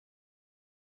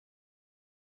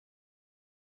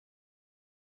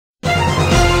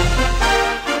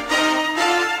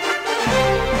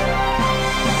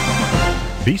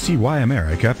VCY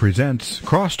America presents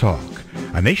Crosstalk,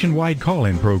 a nationwide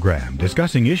call-in program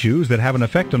discussing issues that have an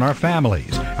effect on our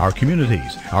families, our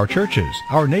communities, our churches,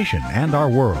 our nation, and our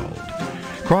world.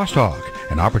 Crosstalk,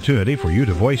 an opportunity for you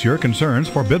to voice your concerns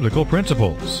for biblical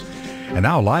principles. And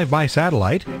now live by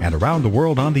satellite and around the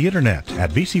world on the internet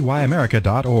at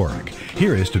vcyamerica.org.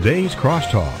 Here is today's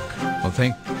Crosstalk. Well,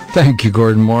 thank you,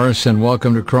 Gordon Morris, and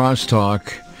welcome to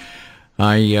Crosstalk.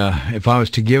 If I was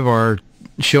to give our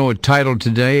show a title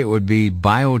today, it would be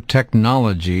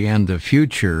Biotechnology and the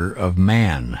Future of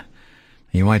Man.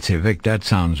 You might say, Vic, that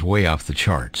sounds way off the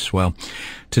charts. Well,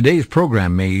 today's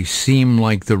program may seem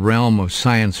like the realm of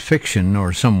science fiction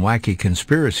or some wacky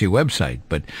conspiracy website,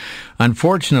 but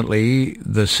unfortunately,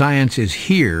 the science is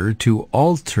here to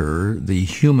alter the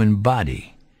human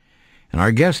body. And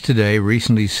our guest today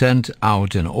recently sent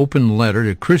out an open letter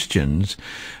to Christians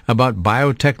about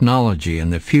biotechnology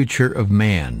and the future of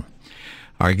man.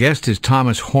 Our guest is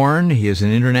Thomas Horn. He is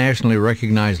an internationally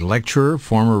recognized lecturer,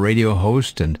 former radio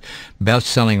host, and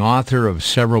best-selling author of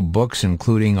several books,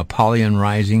 including Apollyon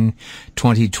Rising,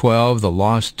 2012, The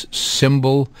Lost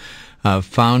Symbol,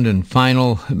 Found and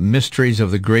Final Mysteries of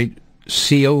the Great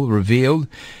Seal Revealed.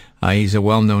 He's a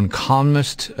well-known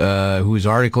columnist whose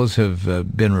articles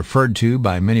have been referred to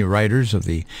by many writers of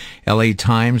the LA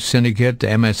Times, Syndicate,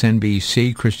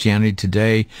 MSNBC, Christianity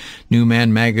Today, New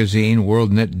Man Magazine,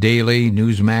 WorldNetDaily,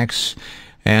 NewsMax,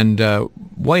 and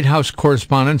White House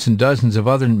Correspondents and dozens of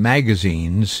other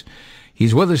magazines.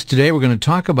 He's with us today. We're going to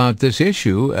talk about this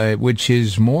issue, which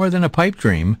is more than a pipe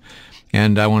dream.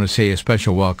 And I want to say a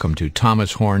special welcome to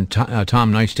Thomas Horn.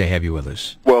 Tom, nice to have you with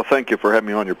us. Well, thank you for having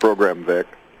me on your program, Vic.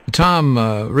 Tom,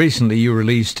 recently you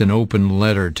released an open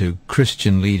letter to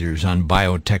Christian leaders on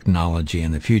biotechnology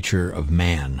and the future of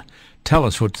man. Tell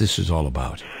us what this is all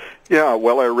about. Yeah,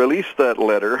 well, I released that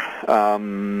letter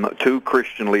to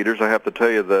Christian leaders. I have to tell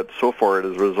you that so far it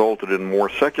has resulted in more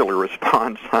secular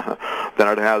response than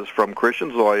it has from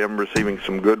Christians, though I am receiving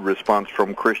some good response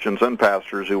from Christians and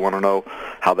pastors who want to know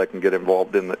how they can get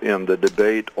involved in the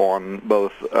debate on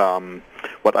both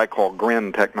what I call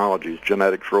GRIN technologies,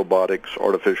 genetics, robotics,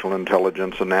 artificial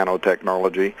intelligence, and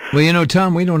nanotechnology. Well, you know,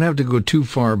 Tom, we don't have to go too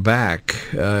far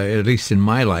back, at least in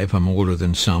my life. I'm older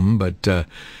than some, but there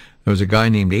was a guy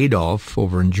named Adolf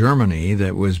over in Germany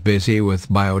that was busy with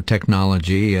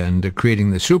biotechnology and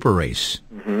creating the super race.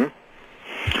 Mm-hmm.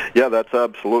 Yeah, that's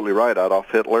absolutely right.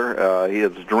 Adolf Hitler, he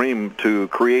has dreamed to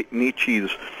create Nietzsche's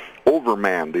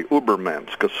Overman, the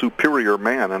Ubermensch, a superior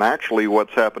man. And actually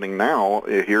what's happening now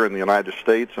here in the United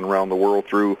States and around the world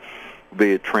through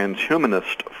the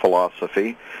transhumanist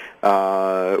philosophy,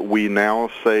 we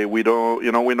now say we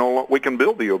don't, we can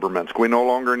build the Ubermensch. We no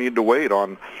longer need to wait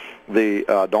on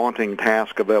the daunting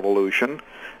task of evolution.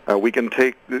 We can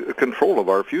take control of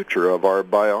our future, of our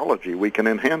biology. We can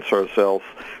enhance ourselves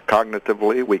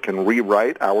cognitively. We can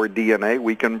rewrite our DNA.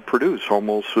 We can produce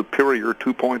Homo Superior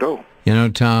 2.0. You know,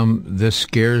 Tom, this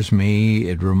scares me.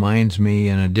 It reminds me,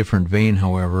 in a different vein,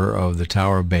 however, of the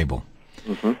Tower of Babel,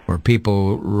 where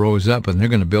people rose up and they're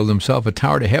going to build themselves a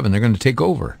tower to heaven. They're going to take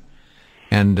over.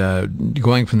 And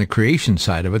going from the creation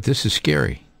side of it, this is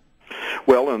scary.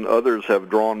 Well, and others have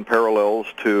drawn parallels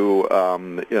to,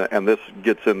 and this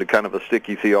gets into kind of a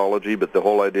sticky theology, but the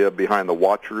whole idea behind the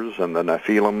Watchers and the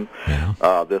Nephilim,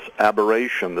 this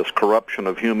aberration, this corruption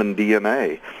of human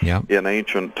DNA in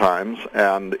ancient times,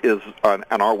 and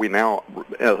are we now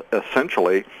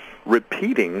essentially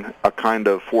repeating a kind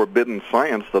of forbidden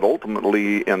science that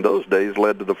ultimately, in those days,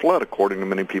 led to the flood, according to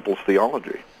many people's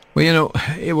theology? Well, you know,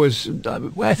 it was,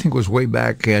 I think it was way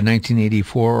back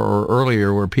 1984 or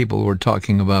earlier where people were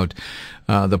talking about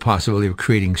the possibility of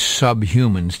creating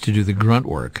subhumans to do the grunt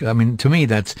work. I mean, to me,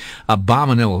 that's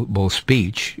abominable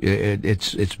speech.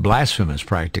 It's blasphemous,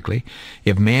 practically.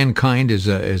 If mankind is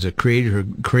a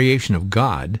creation of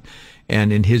God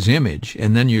and in His image,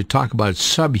 and then you talk about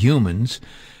subhumans,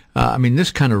 I mean,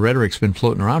 this kind of rhetoric's been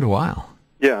floating around a while.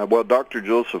 Yeah, well, Dr.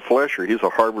 Joseph Flesher, he's a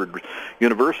Harvard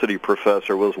University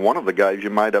professor, was one of the guys you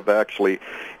might have actually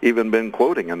even been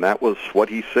quoting, and that was what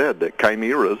he said, that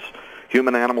chimeras,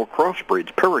 human-animal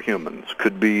crossbreeds, parahumans,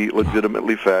 could be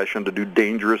legitimately fashioned to do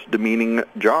dangerous, demeaning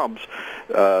jobs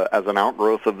as an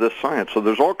outgrowth of this science. So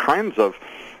there's all kinds of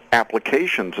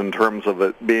applications in terms of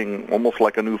it being almost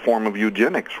like a new form of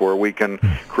eugenics, where we can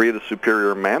create a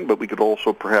superior man, but we could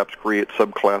also perhaps create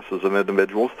subclasses of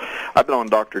individuals. I've been on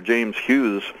Dr. James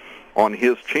Hughes on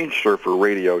his Change Surfer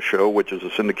radio show, which is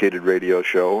a syndicated radio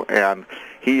show, and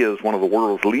he is one of the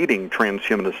world's leading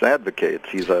transhumanist advocates.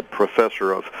 He's a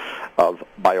professor of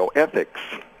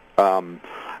bioethics.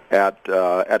 at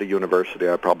a university.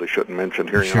 I probably shouldn't mention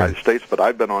here in the Sure. United States, but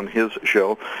I've been on his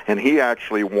show, and he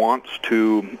actually wants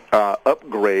to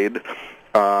upgrade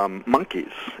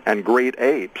monkeys and great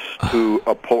apes to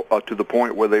the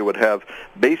point where they would have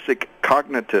basic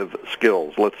cognitive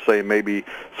skills. Let's say maybe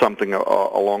something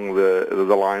along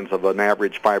the lines of an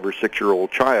average 5 or 6 year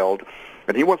old child.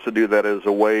 And he wants to do that as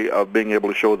a way of being able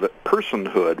to show that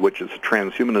personhood, which is a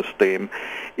transhumanist theme,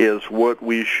 is what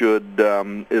we should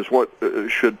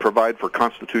should provide for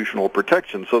constitutional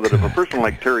protection. So that if a person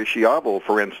like Terry Schiavo,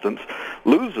 for instance,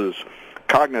 loses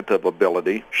cognitive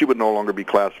ability, she would no longer be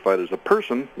classified as a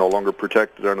person, no longer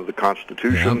protected under the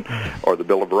Constitution or the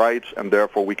Bill of Rights, and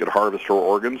therefore we could harvest her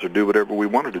organs or do whatever we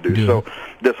wanted to do. So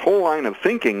this whole line of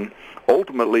thinking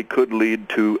ultimately could lead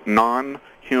to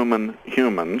non-human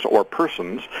humans or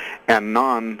persons, and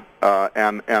and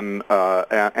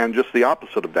just the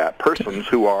opposite of that, persons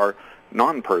who are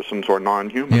non-persons or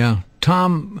non-human. Yeah.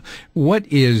 Tom, what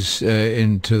is,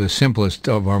 into the simplest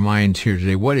of our minds here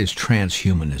today, what is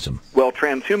transhumanism? Well,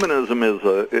 transhumanism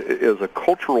is a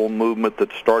cultural movement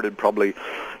that started probably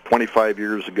 25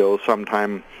 years ago,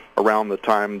 sometime around the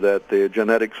time that the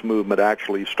genetics movement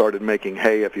actually started making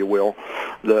hay, if you will.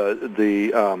 The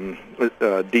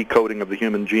decoding of the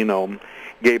human genome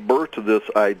gave birth to this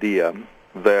idea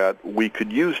that we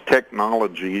could use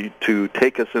technology to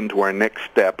take us into our next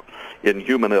step in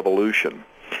human evolution.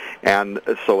 And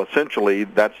so essentially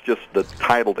that's just the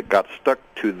title that got stuck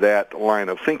to that line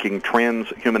of thinking,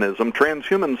 transhumanism.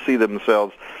 Transhumans see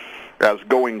themselves as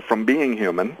going from being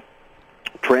human.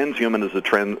 Transhuman is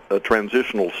a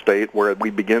transitional state where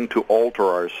we begin to alter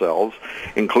ourselves,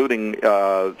 including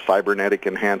cybernetic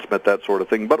enhancement, that sort of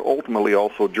thing, but ultimately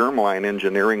also germline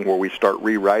engineering, where we start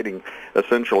rewriting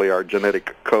essentially our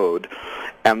genetic code.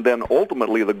 And then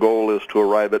ultimately the goal is to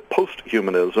arrive at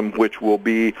posthumanism, which will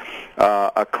be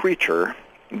a creature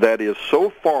that is so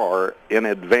far in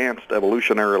advanced,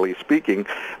 evolutionarily speaking,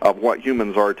 of what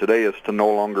humans are today as to no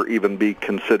longer even be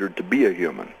considered to be a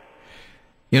human.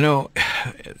 You know,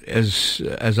 as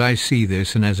I see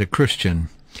this, and as a Christian,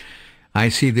 I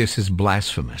see this as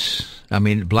blasphemous. I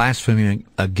mean, blasphemy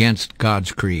against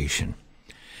God's creation.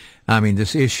 I mean,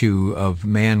 this issue of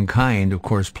mankind, of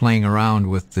course, playing around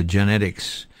with the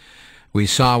genetics. We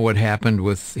saw what happened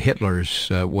with Hitler's,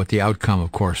 what the outcome,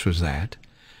 of course, was that.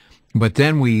 But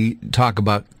then we talk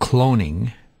about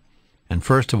cloning. And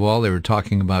first of all, they were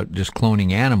talking about just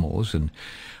cloning animals and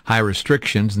high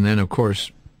restrictions. And then, of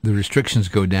course, the restrictions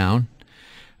go down.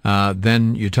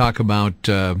 Then you talk about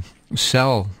the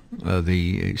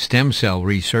stem cell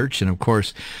research, and of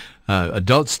course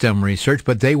adult stem research,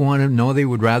 but they want to know, they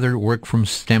would rather work from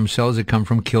stem cells that come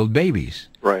from killed babies.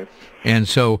 Right. And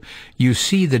so you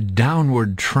see the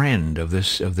downward trend of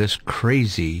this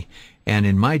crazy, and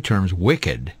in my terms,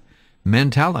 wicked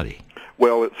mentality.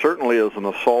 Well, it certainly is an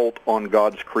assault on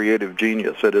God's creative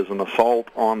genius. It is an assault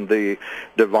on the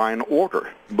divine order.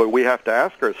 But we have to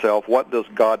ask ourselves, what does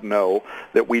God know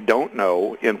that we don't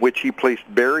know, in which he placed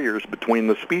barriers between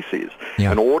the species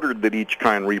and ordered that each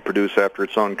kind reproduce after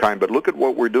its own kind? But look at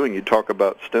what we're doing. You talk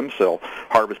about stem cell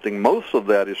harvesting. Most of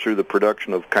that is through the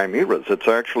production of chimeras. It's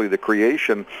actually the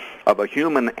creation of a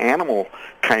human-animal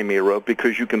chimera,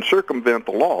 because you can circumvent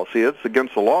the law. See, it's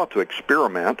against the law to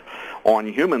experiment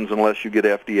on humans unless you get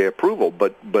FDA approval,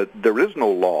 but there is no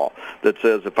law that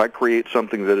says if I create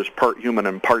something that is part human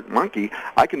and part monkey,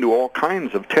 I can do all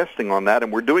kinds of testing on that,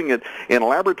 and we're doing it in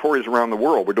laboratories around the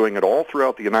world. We're doing it all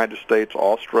throughout the United States,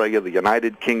 Australia, the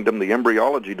United Kingdom, the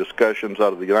embryology discussions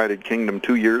out of the United Kingdom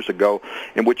 2 years ago,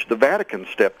 in which the Vatican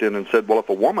stepped in and said, well, if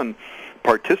a woman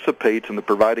participates in the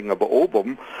providing of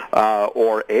ovum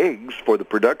or eggs for the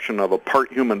production of a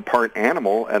part human, part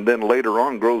animal, and then later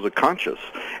on grows a conscience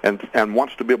and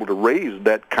wants to be able to raise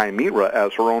that chimera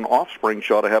as her own offspring,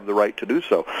 she ought to have the right to do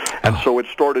so. And so it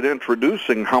started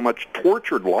introducing how much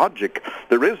tortured logic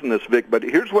there is in this, Vic. But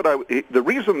here's what the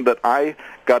reason that I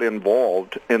got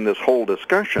involved in this whole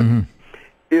discussion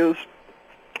is,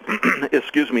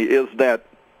 is that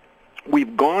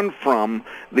we've gone from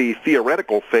the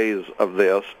theoretical phase of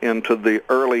this into the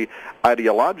early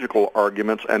ideological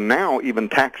arguments, and now even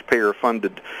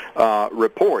taxpayer-funded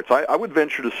reports. I would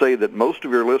venture to say that most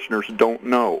of your listeners don't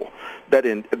know that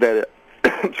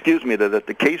excuse me, that at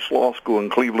the Case Law School in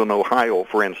Cleveland, Ohio,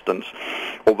 for instance,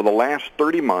 over the last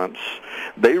 30 months,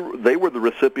 they were the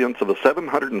recipients of a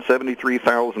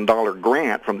 $773,000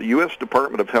 grant from the U.S.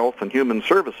 Department of Health and Human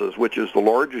Services, which is the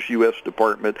largest U.S.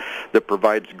 department that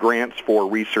provides grants for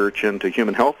research into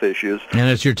human health issues. And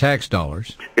it's your tax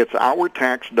dollars. It's our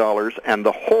tax dollars, and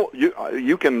the whole,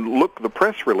 you can look the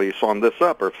press release on this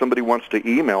up, or if somebody wants to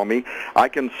email me, I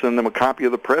can send them a copy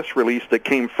of the press release that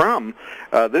came from,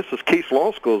 this is Case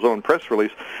Law School's own press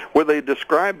release, where they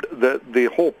described that the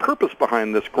whole purpose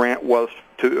behind this grant was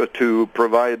to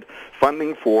provide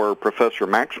funding for Professor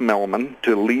Max Mellman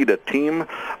to lead a team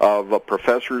of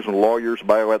professors and lawyers,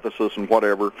 bioethicists, and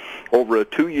whatever over a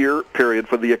 2-year period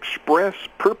for the express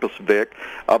purpose, Vic,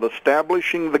 of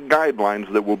establishing the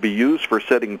guidelines that will be used for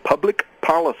setting public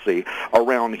policy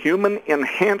around human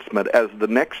enhancement as the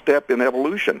next step in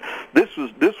evolution. This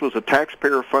was a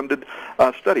taxpayer-funded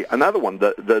study. Another one,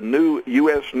 the new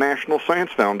U.S. National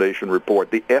Science Foundation report,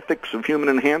 The Ethics of Human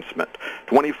Enhancement,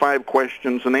 25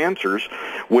 questions and answers,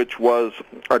 which was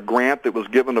a grant that was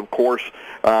given, of course,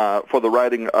 for the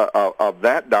writing of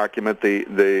that document.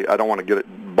 I don't want to get it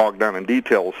bogged down in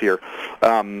details here,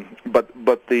 but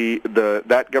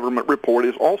that government report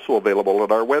is also available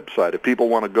at our website. If people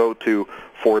want to go to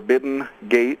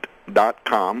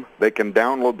ForbiddenGate.com, they can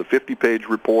download the 50-page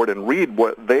report and read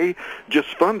what they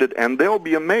just funded, and they'll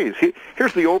be amazed.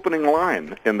 Here's the opening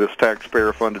line in this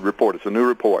taxpayer-funded report. It's a new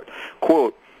report.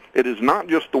 Quote, "It is not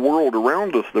just the world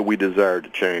around us that we desire to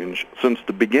change. Since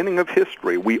the beginning of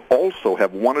history, we also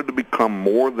have wanted to become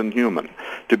more than human,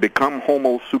 to become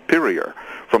Homo superior.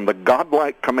 From the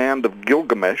godlike command of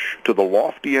Gilgamesh to the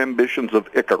lofty ambitions of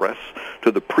Icarus,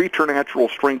 to the preternatural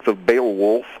strength of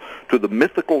Beowulf, to the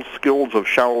mythical skills of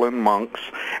Shaolin monks,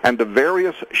 and to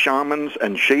various shamans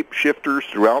and shapeshifters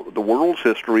throughout the world's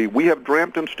history, we have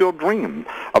dreamt and still dream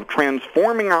of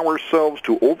transforming ourselves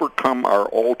to overcome our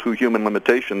all-too-human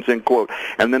limitations," end quote.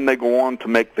 And then they go on to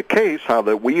make the case how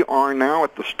that we are now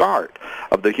at the start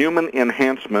of the human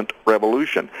enhancement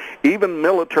revolution. Even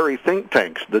military think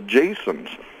tanks, the Jasons,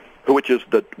 which is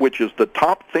the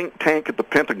top think tank at the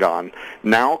Pentagon,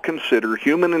 now consider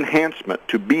human enhancement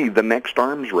to be the next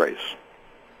arms race.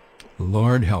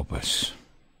 Lord help us.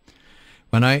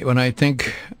 When I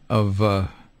think of, it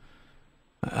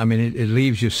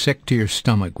leaves you sick to your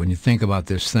stomach when you think about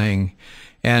this thing.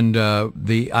 And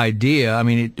the idea,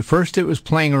 first it was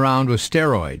playing around with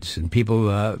steroids and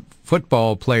people,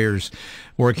 football players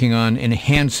working on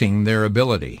enhancing their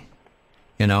ability,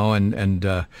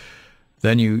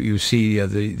 then you see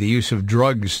the use of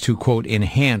drugs to, quote,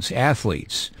 enhance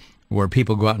athletes, where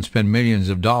people go out and spend millions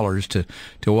of dollars to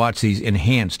watch these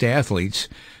enhanced athletes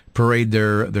parade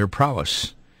their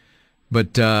prowess.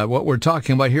 But what we're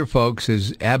talking about here, folks,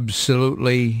 is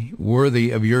absolutely worthy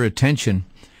of your attention.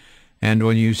 And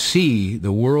when you see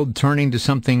the world turning to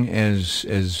something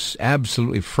as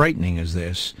absolutely frightening as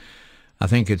this, I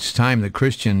think it's time that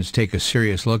Christians take a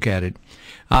serious look at it.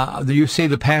 You say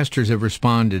the pastors have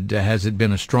responded. Has it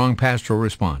been a strong pastoral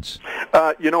response?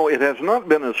 It has not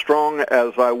been as strong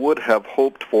as I would have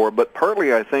hoped for, but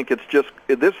partly I think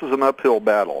this is an uphill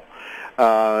battle.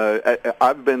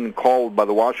 I've been called by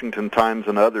the Washington Times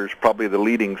and others probably the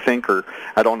leading thinker.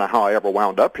 I don't know how I ever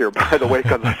wound up here, by the way,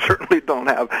 because I certainly don't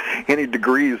have any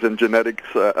degrees in genetics.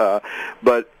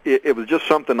 But it was just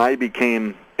something I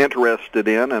became interested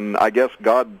in, and I guess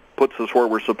God puts us where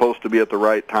we're supposed to be at the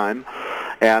right time.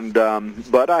 And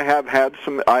but I have had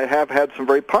some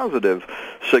very positive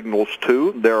signals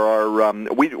too. There are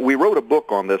we wrote a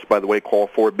book on this, by the way, called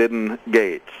Forbidden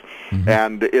Gates. Mm-hmm.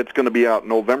 And it's going to be out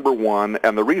November 1,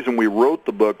 and the reason we wrote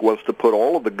the book was to put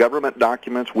all of the government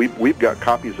documents. We've got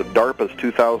copies of DARPA's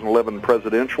 2011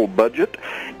 presidential budget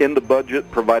in the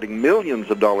budget, providing millions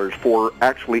of dollars for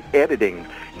actually editing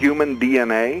human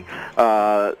DNA.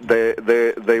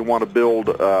 They want to build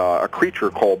a creature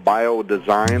called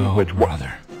Biodesign.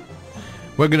 Brother.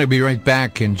 We're going to be right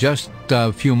back in just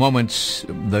a few moments.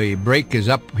 The break is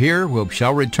up here. We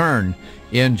shall return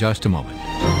in just a moment.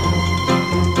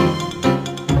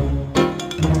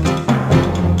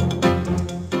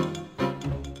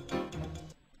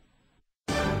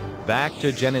 Back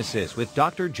to Genesis with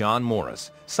Dr. John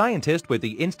Morris, scientist with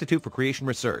the Institute for Creation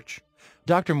Research.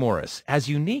 Dr. Morris, as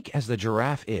unique as the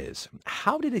giraffe is,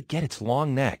 how did it get its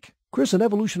long neck? Chris, an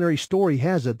evolutionary story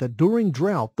has it that during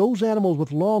drought, those animals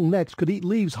with long necks could eat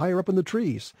leaves higher up in the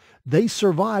trees. They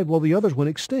survived while the others went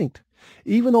extinct.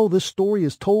 Even though this story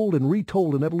is told and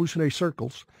retold in evolutionary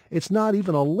circles, it's not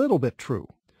even a little bit true.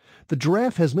 The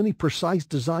giraffe has many precise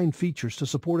design features to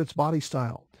support its body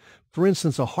style. For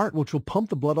instance, a heart which will pump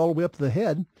the blood all the way up to the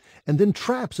head and then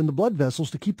traps in the blood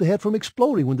vessels to keep the head from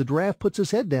exploding when the giraffe puts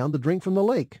his head down to drink from the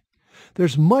lake.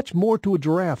 There's much more to a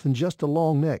giraffe than just a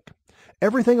long neck.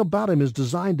 Everything about him is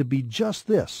designed to be just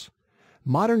this.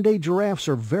 Modern-day giraffes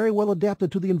are very well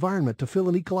adapted to the environment to fill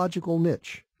an ecological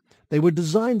niche. They were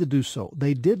designed to do so.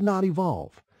 They did not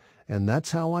evolve. And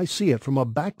that's how I see it from a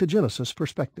back-to-Genesis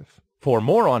perspective. For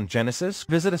more on Genesis,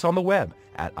 visit us on the web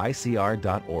at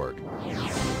icr.org.